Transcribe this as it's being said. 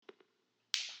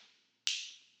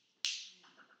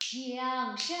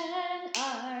响声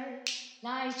儿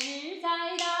来自在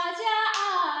大家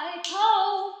爱口，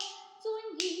尊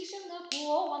一声那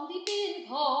过往的宾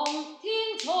朋，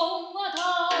听从我头，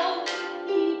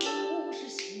一不是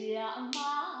响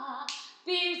马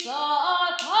并色头，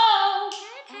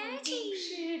二不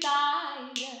是带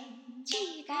人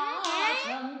把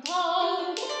城头，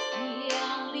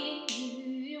杨林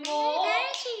与我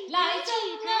来争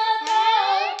个头，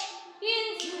因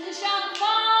此上发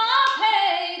配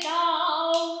到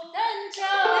登州，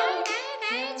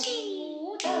舍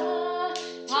不得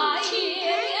太爷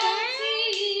的恩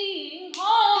情厚，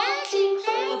舍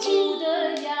不得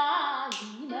衙役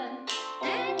们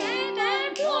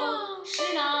我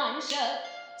是男生，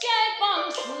解放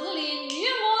司令与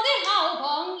我的好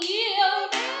朋友，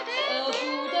舍不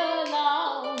得老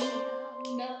娘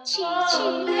那了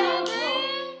头，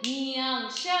娘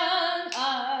生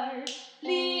儿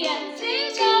恋最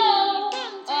久，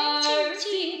儿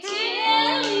行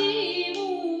千里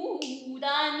无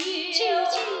担忧，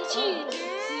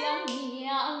想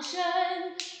娘生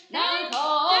难同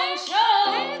生，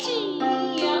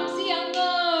娘想儿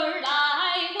来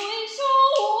泪双，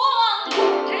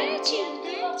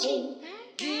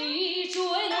一追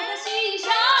那个西山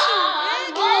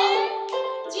后，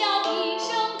叫一声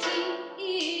姐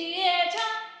寨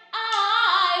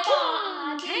把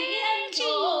天走，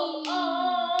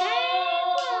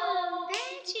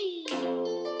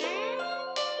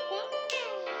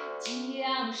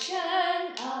将生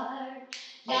儿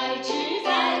来自在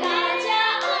大家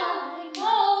爱口，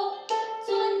尊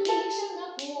一声那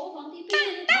过往的宾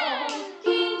朋，听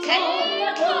从我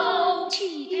头，一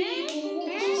不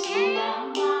是响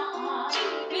马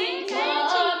并色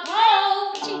头，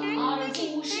二不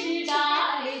是带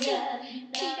人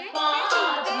的把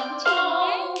城头，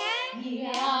杨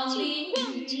林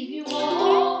与我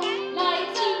来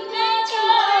争个头，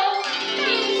因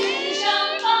此上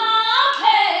发配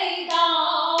到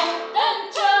登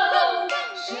州，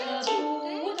舍不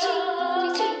得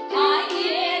太爷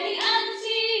的恩情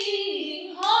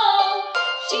厚，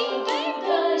舍不得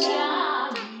衙